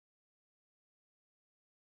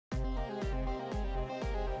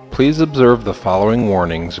Please observe the following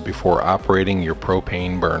warnings before operating your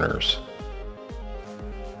propane burners.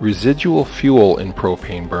 Residual fuel in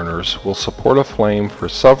propane burners will support a flame for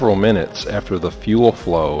several minutes after the fuel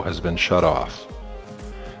flow has been shut off.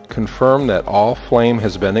 Confirm that all flame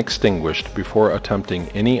has been extinguished before attempting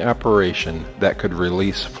any operation that could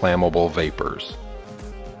release flammable vapors.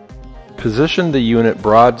 Position the unit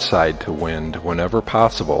broadside to wind whenever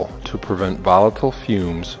possible to prevent volatile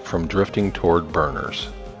fumes from drifting toward burners.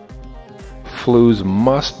 Flues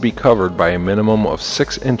must be covered by a minimum of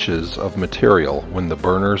 6 inches of material when the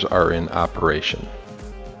burners are in operation.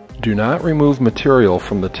 Do not remove material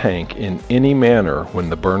from the tank in any manner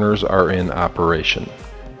when the burners are in operation.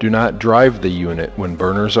 Do not drive the unit when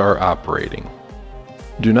burners are operating.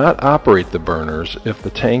 Do not operate the burners if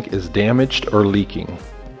the tank is damaged or leaking.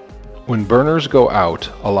 When burners go out,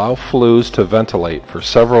 allow flues to ventilate for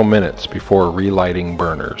several minutes before relighting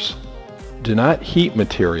burners. Do not heat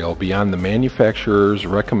material beyond the manufacturer's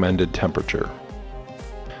recommended temperature.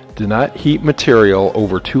 Do not heat material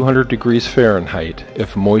over 200 degrees Fahrenheit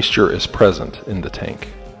if moisture is present in the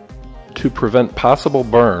tank. To prevent possible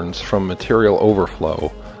burns from material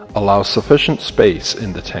overflow, allow sufficient space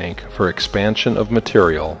in the tank for expansion of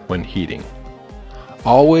material when heating.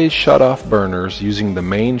 Always shut off burners using the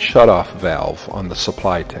main shutoff valve on the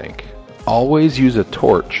supply tank. Always use a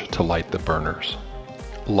torch to light the burners.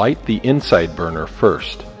 Light the inside burner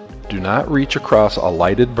first. Do not reach across a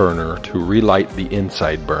lighted burner to relight the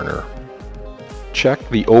inside burner. Check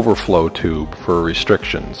the overflow tube for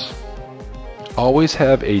restrictions. Always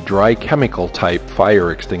have a dry chemical type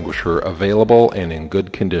fire extinguisher available and in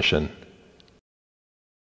good condition.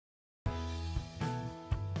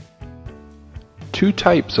 Two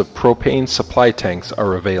types of propane supply tanks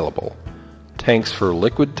are available: tanks for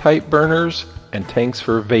liquid type burners and tanks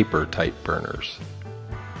for vapor type burners.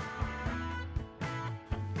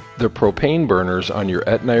 The propane burners on your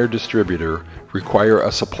Etnyre distributor require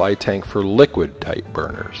a supply tank for liquid type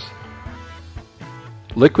burners.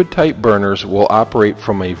 Liquid type burners will operate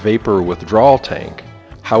from a vapor withdrawal tank.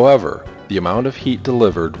 However, the amount of heat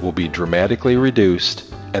delivered will be dramatically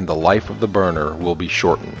reduced and the life of the burner will be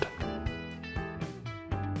shortened.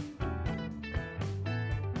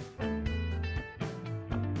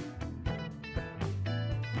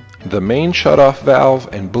 The main shutoff valve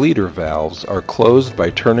and bleeder valves are closed by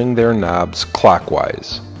turning their knobs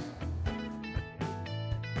clockwise.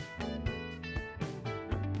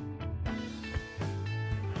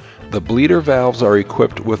 The bleeder valves are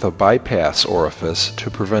equipped with a bypass orifice to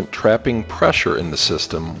prevent trapping pressure in the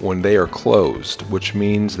system when they are closed, which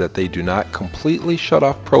means that they do not completely shut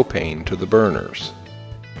off propane to the burners.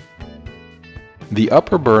 The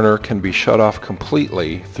upper burner can be shut off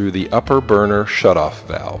completely through the upper burner shutoff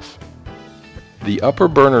valve. The upper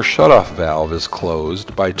burner shutoff valve is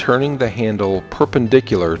closed by turning the handle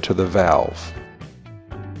perpendicular to the valve.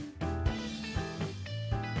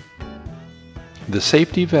 The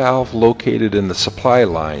safety valve located in the supply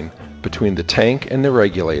line between the tank and the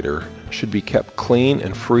regulator should be kept clean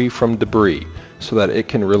and free from debris so that it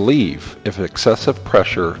can relieve if excessive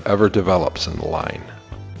pressure ever develops in the line.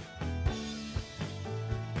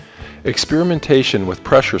 Experimentation with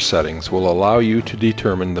pressure settings will allow you to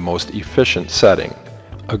determine the most efficient setting.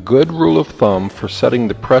 A good rule of thumb for setting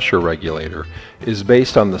the pressure regulator is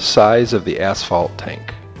based on the size of the asphalt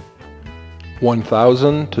tank.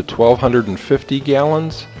 1,000 to 1,250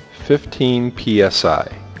 gallons, 15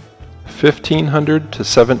 psi. 1,500 to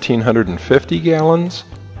 1,750 gallons,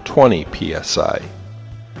 20 psi.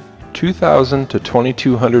 2,000 to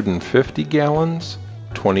 2,250 gallons,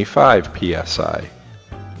 25 psi.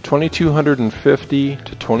 2,250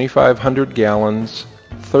 to 2,500 gallons,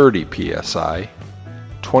 30 psi.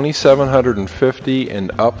 2,750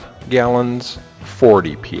 and up gallons,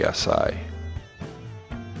 40 psi.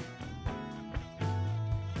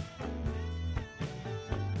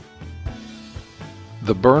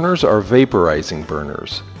 The burners are vaporizing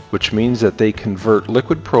burners, which means that they convert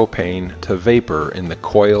liquid propane to vapor in the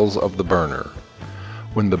coils of the burner.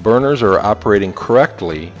 When the burners are operating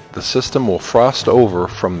correctly, the system will frost over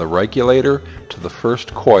from the regulator to the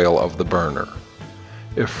first coil of the burner.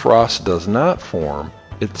 If frost does not form,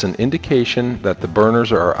 it's an indication that the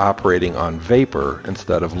burners are operating on vapor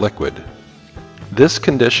instead of liquid. This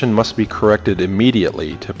condition must be corrected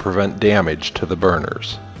immediately to prevent damage to the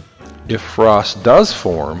burners. If frost does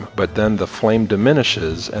form, but then the flame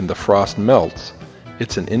diminishes and the frost melts,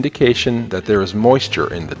 it's an indication that there is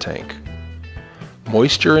moisture in the tank.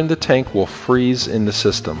 Moisture in the tank will freeze in the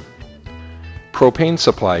system. Propane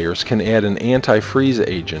suppliers can add an anti-freeze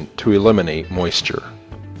agent to eliminate moisture.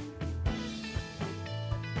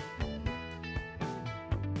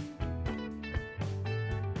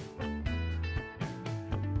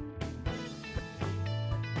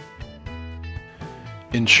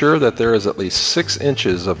 Ensure that there is at least 6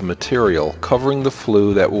 inches of material covering the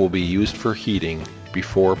flue that will be used for heating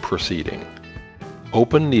before proceeding.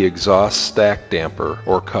 Open the exhaust stack damper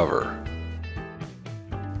or cover.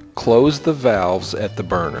 Close the valves at the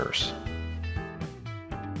burners.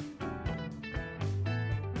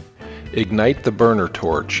 Ignite the burner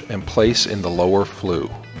torch and place in the lower flue.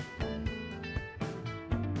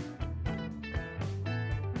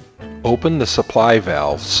 Open the supply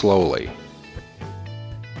valve slowly.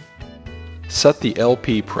 Set the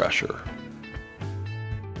LP pressure.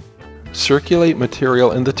 Circulate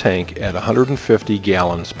material in the tank at 150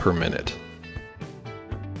 gallons per minute.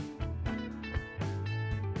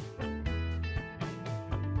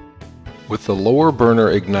 With the lower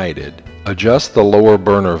burner ignited, adjust the lower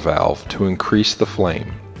burner valve to increase the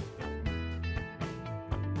flame.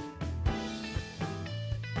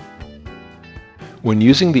 When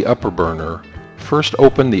using the upper burner, first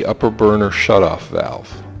open the upper burner shutoff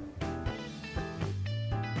valve.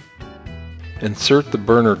 Insert the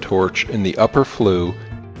burner torch in the upper flue.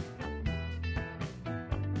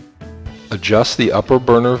 Adjust the upper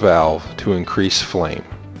burner valve to increase flame.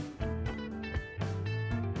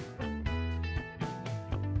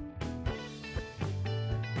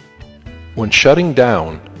 When shutting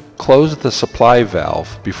down, close the supply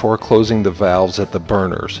valve before closing the valves at the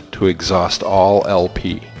burners to exhaust all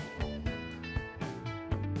LP.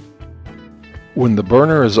 When the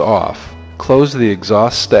burner is off, close the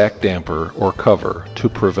exhaust stack damper or cover to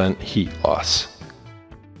prevent heat loss.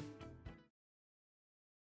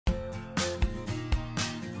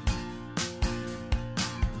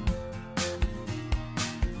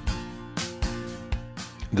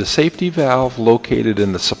 The safety valve located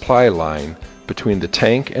in the supply line between the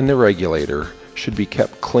tank and the regulator should be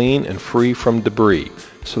kept clean and free from debris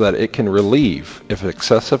so that it can relieve if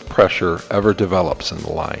excessive pressure ever develops in the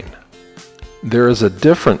line. There is a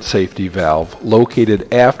different safety valve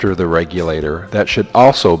located after the regulator that should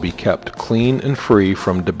also be kept clean and free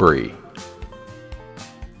from debris.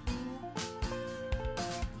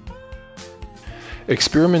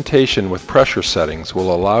 Experimentation with pressure settings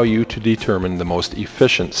will allow you to determine the most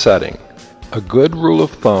efficient setting. A good rule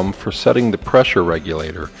of thumb for setting the pressure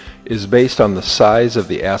regulator is based on the size of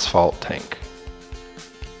the asphalt tank.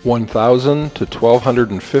 1,000 to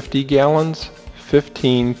 1,250 gallons,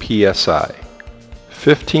 15 psi.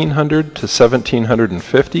 1,500 to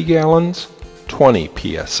 1,750 gallons, 20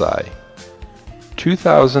 psi.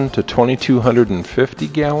 2,000 to 2,250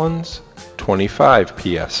 gallons, 25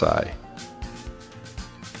 psi.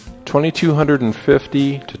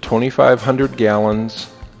 2,250 to 2,500 gallons,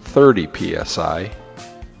 30 psi.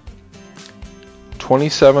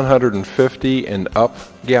 2,750 and up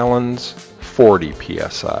gallons, 40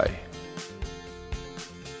 psi.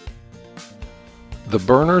 The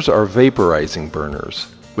burners are vaporizing burners,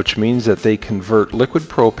 which means that they convert liquid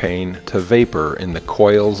propane to vapor in the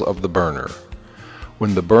coils of the burner.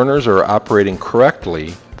 When the burners are operating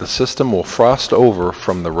correctly, the system will frost over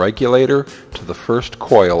from the regulator to the first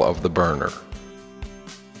coil of the burner.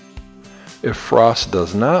 If frost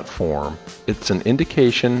does not form, it's an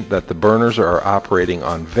indication that the burners are operating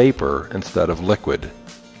on vapor instead of liquid.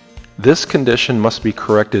 This condition must be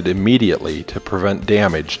corrected immediately to prevent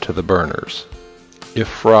damage to the burners. If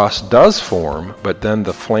frost does form, but then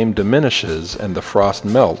the flame diminishes and the frost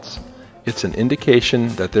melts, it's an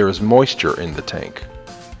indication that there is moisture in the tank.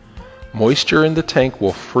 Moisture in the tank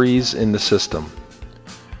will freeze in the system.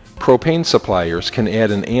 Propane suppliers can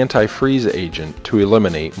add an anti-freeze agent to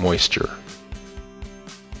eliminate moisture.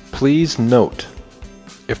 Please note,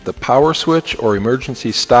 if the power switch or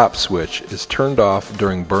emergency stop switch is turned off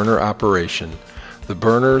during burner operation, the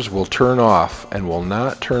burners will turn off and will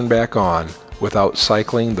not turn back on without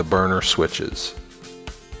cycling the burner switches.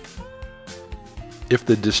 If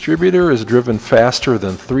the distributor is driven faster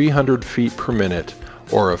than 300 feet per minute,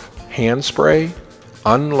 or if hand spray,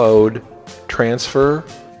 unload, transfer,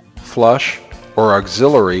 flush, or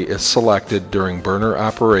auxiliary is selected during burner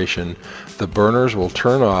operation, the burners will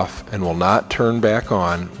turn off and will not turn back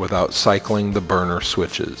on without cycling the burner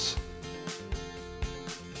switches.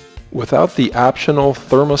 Without the optional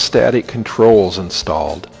thermostatic controls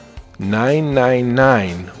installed,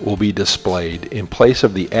 999 will be displayed in place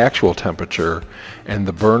of the actual temperature, and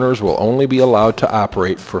the burners will only be allowed to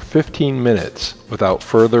operate for 15 minutes without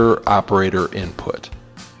further operator input.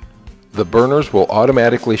 The burners will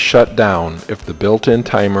automatically shut down if the built-in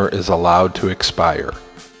timer is allowed to expire.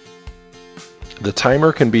 The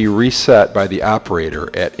timer can be reset by the operator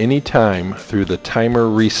at any time through the timer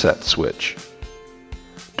reset switch.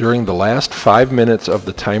 During the last 5 minutes of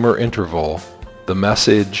the timer interval, the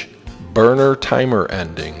message "Burner timer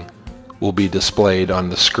ending" will be displayed on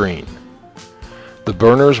the screen. The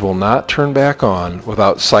burners will not turn back on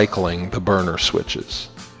without cycling the burner switches.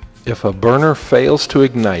 If a burner fails to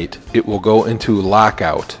ignite, it will go into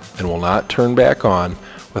lockout and will not turn back on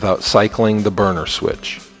without cycling the burner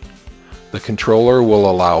switch. The controller will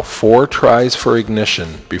allow 4 tries for ignition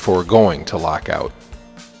before going to lockout.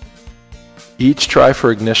 Each try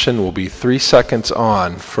for ignition will be 3 seconds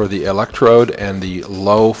on for the electrode and the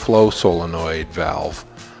low flow solenoid valve,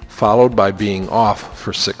 followed by being off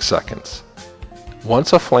for 6 seconds.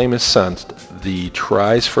 Once a flame is sensed, the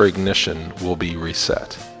tries for ignition will be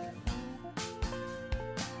reset.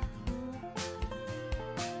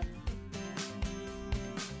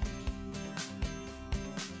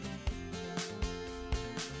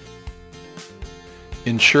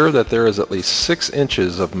 Ensure that there is at least 6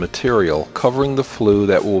 inches of material covering the flue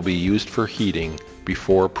that will be used for heating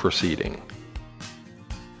before proceeding.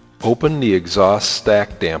 Open the exhaust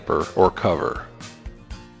stack damper or cover.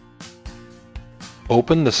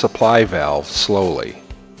 Open the supply valve slowly.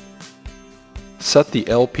 Set the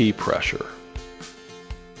LP pressure.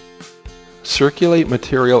 Circulate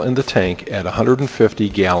material in the tank at 150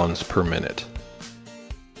 gallons per minute.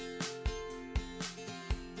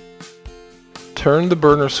 Turn the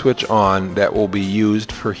burner switch on that will be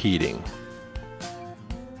used for heating.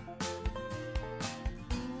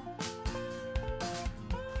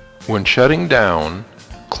 When shutting down,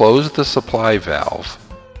 close the supply valve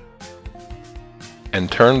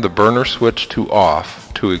and turn the burner switch to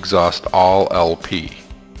off to exhaust all LP.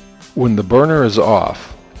 When the burner is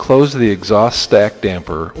off, close the exhaust stack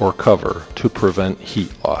damper or cover to prevent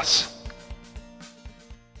heat loss.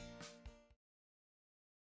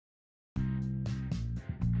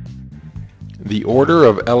 The order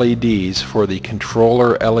of LEDs for the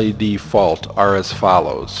controller LED fault are as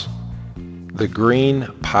follows. The green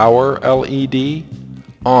power LED,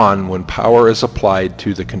 on when power is applied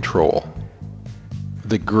to the control.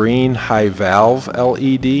 The green high valve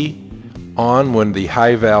LED, on when the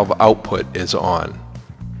high valve output is on.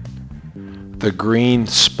 The green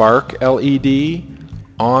spark LED,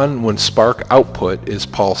 on when spark output is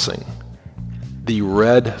pulsing. The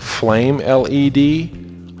red flame LED,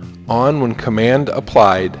 on when command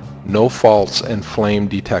applied, no faults and flame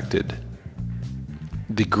detected.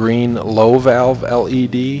 The green low valve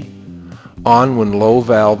LED, on when low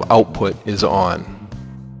valve output is on.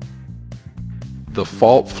 The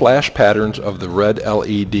fault flash patterns of the red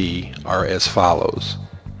LED are as follows.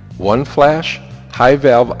 1 flash, high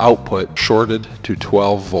valve output shorted to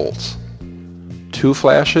 12 volts. 2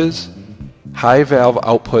 flashes, high valve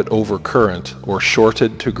output over current or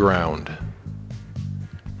shorted to ground.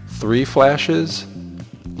 3 flashes,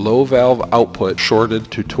 low valve output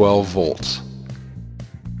shorted to 12 volts.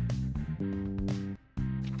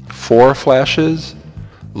 4 flashes,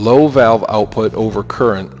 low valve output over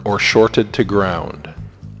current or shorted to ground.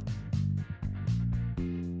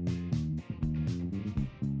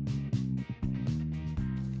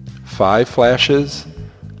 5 flashes,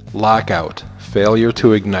 lockout, failure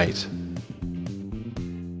to ignite.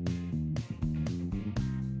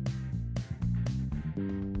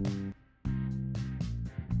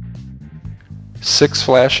 6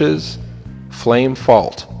 flashes, flame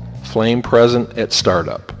fault, flame present at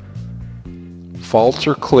startup. Faults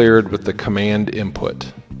are cleared with the command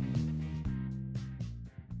input.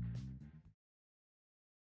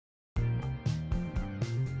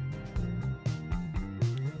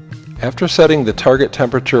 After setting the target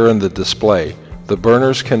temperature in the display, the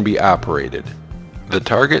burners can be operated. The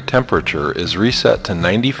target temperature is reset to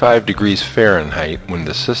 95 degrees Fahrenheit when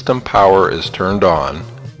the system power is turned on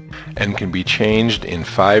and can be changed in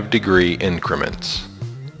 5-degree increments.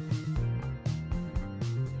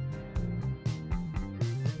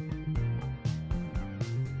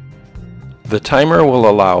 The timer will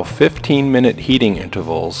allow 15-minute heating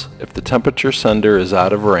intervals if the temperature sender is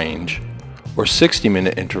out of range, or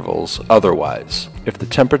 60-minute intervals otherwise. If the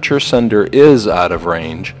temperature sender is out of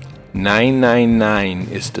range, 999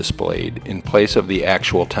 is displayed in place of the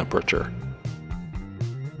actual temperature.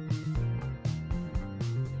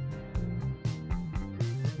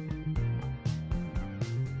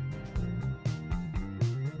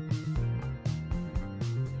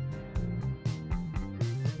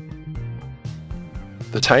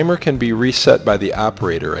 The timer can be reset by the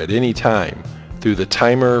operator at any time through the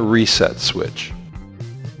timer reset switch.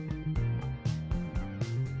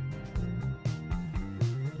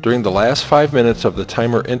 During the last 5 minutes of the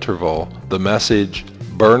timer interval, the message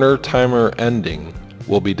 "Burner timer ending"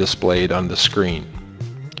 will be displayed on the screen.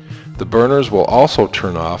 The burners will also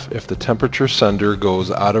turn off if the temperature sender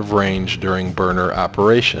goes out of range during burner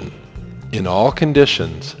operation. In all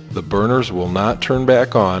conditions, the burners will not turn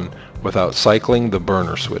back on without cycling the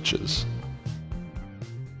burner switches.